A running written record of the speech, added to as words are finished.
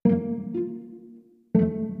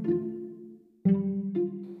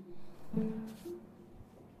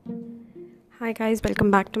Hi guys,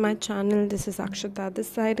 welcome back to my channel. This is Akshita this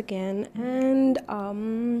side again, and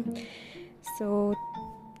so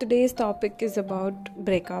today's topic is about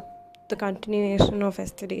breakup, the continuation of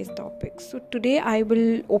yesterday's topic. So today I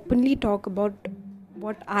will openly talk about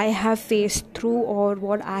what I have faced through or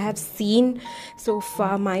what I have seen so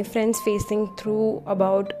far my friends facing through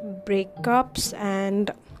about breakups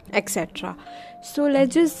and etc. So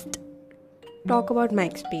let's just talk about my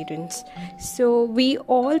experience. So we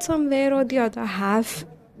all somewhere or the other have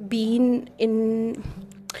been in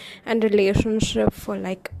a relationship for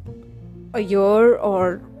like a year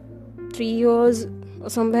or 3 years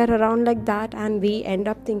or somewhere around like that, and we end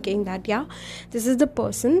up thinking that this is the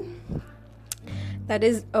person that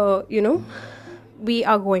is we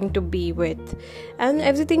are going to be with, and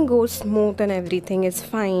everything goes smooth and everything is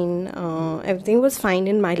fine. Everything was fine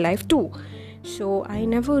in my life too. So I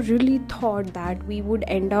never really thought that we would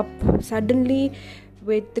end up suddenly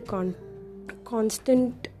with the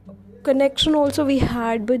constant connection also we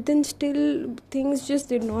had, but then still things just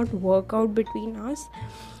did not work out between us,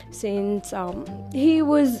 since he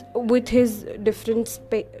was with his different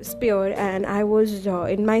sphere and I was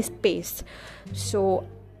in my space. So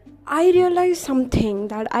I realized something,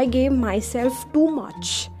 that I gave myself too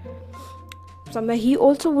much. Somewhere he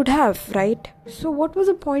also would have, right? So what was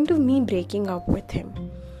the point of me breaking up with him?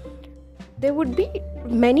 There would be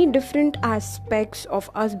many different aspects of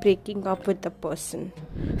us breaking up with a person.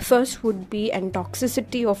 First would be an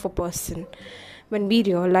toxicity of a person when we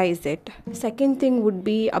realize it. Second thing would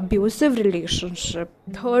be abusive relationship.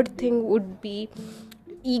 Third thing would be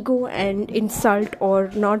ego and insult or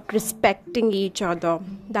not respecting each other.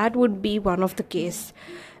 That would be one of the case.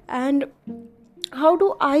 And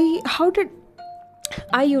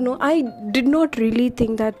I did not really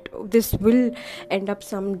think that this will end up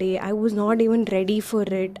someday. I was not even ready for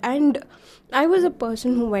it. And I was a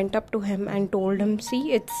person who went up to him and told him,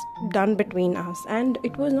 see, it's done between us. And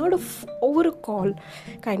it was not over a call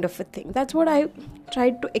kind of a thing. That's what I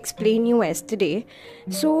tried to explain you yesterday.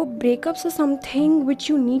 So breakups are something which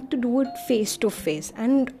you need to do it face to face.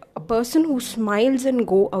 And a person who smiles and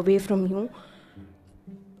go away from you,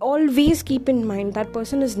 always keep in mind that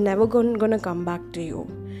person is never gonna come back to you.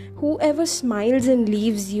 Whoever smiles and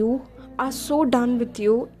leaves you are so done with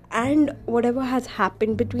you, and whatever has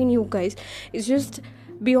happened between you guys is just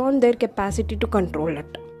beyond their capacity to control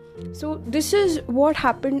it. So this is what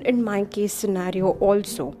happened in my case scenario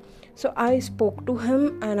also. So I spoke to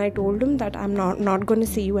him and I told him that I'm not gonna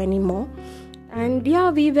see you anymore, and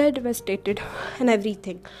we were devastated and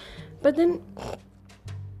everything. But then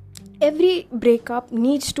every breakup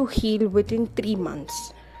needs to heal within 3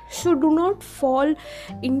 months. So do not fall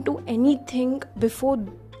into anything before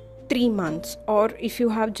 3 months, or if you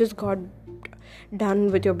have just got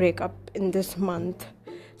done with your breakup in this month.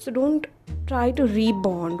 So don't try to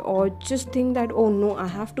rebond or just think that, oh no, I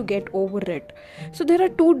have to get over it. So there are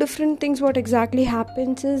two different things. What exactly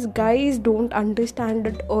happens is, guys don't understand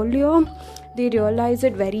it earlier. They realize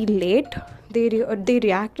it very late. They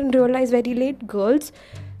react and realize very late. Girls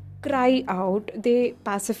cry out, they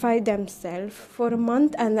pacify themselves for a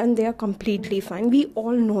month, and then they are completely fine. We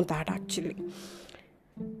all know that actually.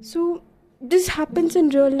 So this happens in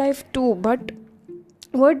real life too, but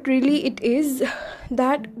what really it is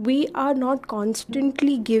that we are not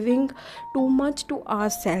constantly giving too much to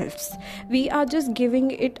ourselves. We are just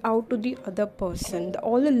giving it out to the other person.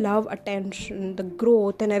 All the love, attention, the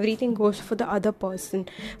growth and everything goes for the other person,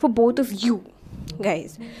 for both of you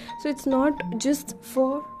guys. So it's not just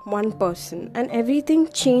for one person, and everything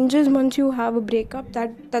changes once you have a breakup.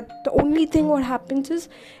 That the only thing what happens is,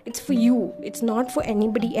 it's for you, it's not for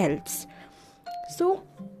anybody else. So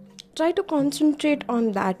try to concentrate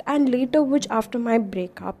on that. And later, which after my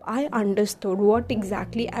breakup, I understood what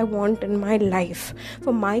exactly I want in my life,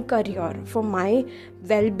 for my career, for my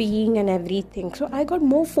well-being and everything. So I got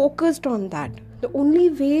more focused on that. The only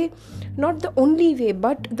way, not the only way,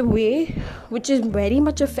 but the way which is very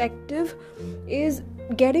much effective is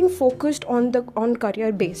getting focused on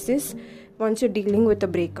career basis. Once you're dealing with a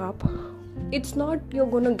breakup, it's not you're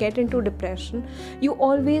gonna get into depression. You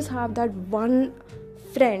always have that one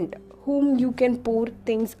friend whom you can pour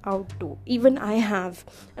things out to. Even I have,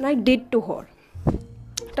 and I did to her.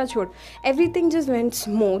 Touch wood, everything just went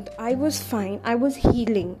smooth. I was fine, I was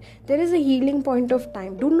healing. There is a healing point of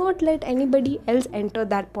time. Do not let anybody else enter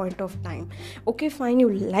that point of time. Okay, fine, you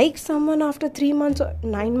like someone after 3 months or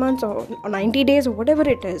 9 months or 90 days or whatever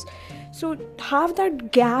it is. So have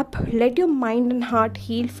that gap, let your mind and heart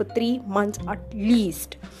heal for 3 months at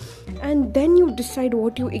least, and then you decide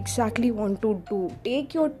what you exactly want to do.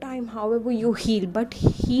 Take your time however you heal, but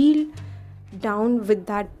heal down with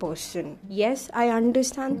that person. Yes, I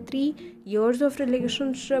understand 3 years of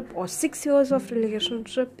relationship or 6 years of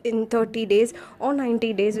relationship in 30 days or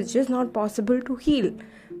 90 days is just not possible to heal.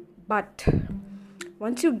 But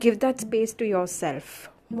once you give that space to yourself,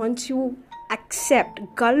 once you accept,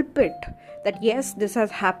 gulp it, that yes, this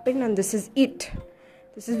has happened and this is it.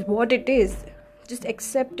 This is what it is. Just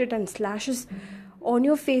accept it and slashes on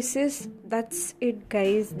your faces. That's it,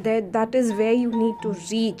 guys. That is where you need to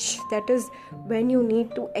reach. That is when you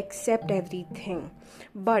need to accept everything.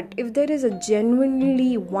 But if there is a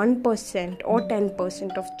genuinely 1% or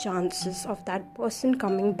 10% of chances of that person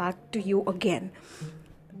coming back to you again,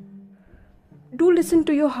 do listen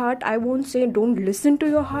to your heart. I won't say don't listen to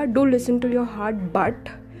your heart. Do listen to your heart, but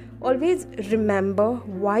always remember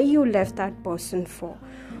why you left that person for.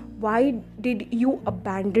 Why did you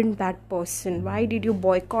abandon that person? Why did you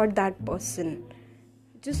boycott that person?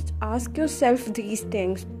 Just ask yourself these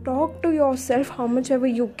things. Talk to yourself how much ever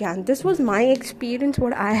you can. This was my experience,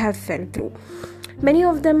 what I have felt through. Many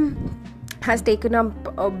of them has taken up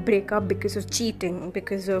a breakup because of cheating,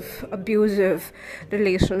 because of abusive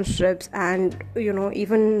relationships, and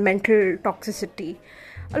even mental toxicity.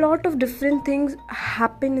 A lot of different things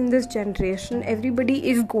happen in this generation. Everybody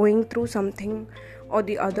is going through something or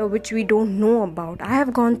the other which we don't know about. I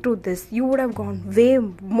have gone through this. You would have gone way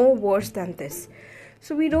more worse than this.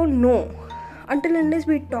 So we don't know. Until unless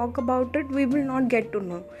we talk about it, we will not get to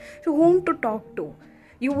know. So whom to talk to?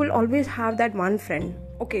 You will always have that one friend.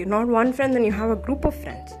 Okay, not one friend, then you have a group of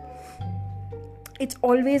friends. It's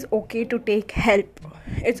always okay to take help.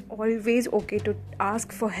 It's always okay to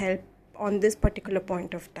ask for help on this particular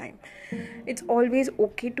point of time. It's always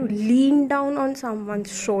okay to lean down on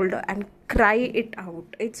someone's shoulder and cry it out.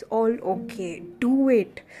 It's all okay. Do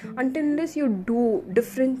it. Until unless you do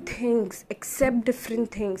different things, accept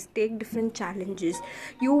different things, take different challenges,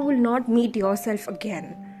 you will not meet yourself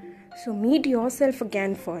again. So meet yourself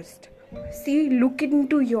again first. See, look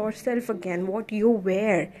into yourself again, what you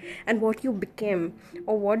were and what you became,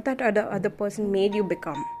 or what that other person made you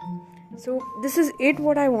become. So this is it,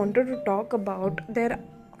 what I wanted to talk about.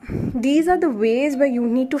 These are the ways where you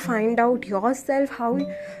need to find out yourself how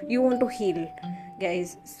you want to heal,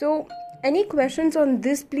 guys. So any questions on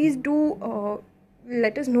this, please do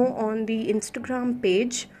let us know on the Instagram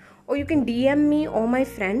page, or you can DM me or my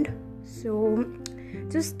friend. So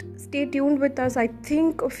just stay tuned with us. I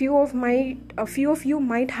think a few of you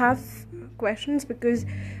might have questions, because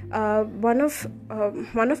one of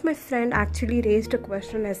my friend actually raised a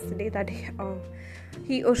question yesterday that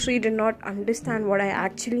he or she did not understand what I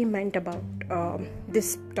actually meant about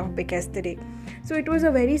this topic yesterday. So it was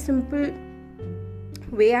a very simple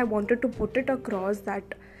way I wanted to put it across, that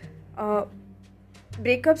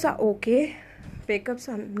breakups are okay, breakups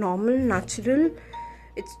are normal, natural.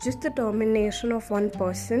 It's just the termination of one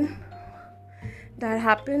person that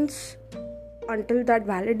happens until that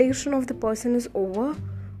validation of the person is over,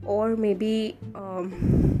 or maybe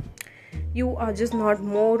you are just not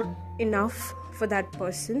more enough for that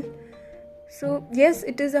person. So yes,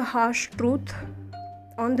 it is a harsh truth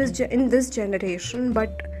in this generation,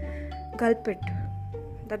 but gulp it.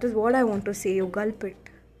 That is what I want to say. You gulp it.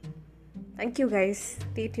 Thank you, guys.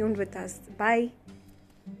 Stay tuned with us. Bye.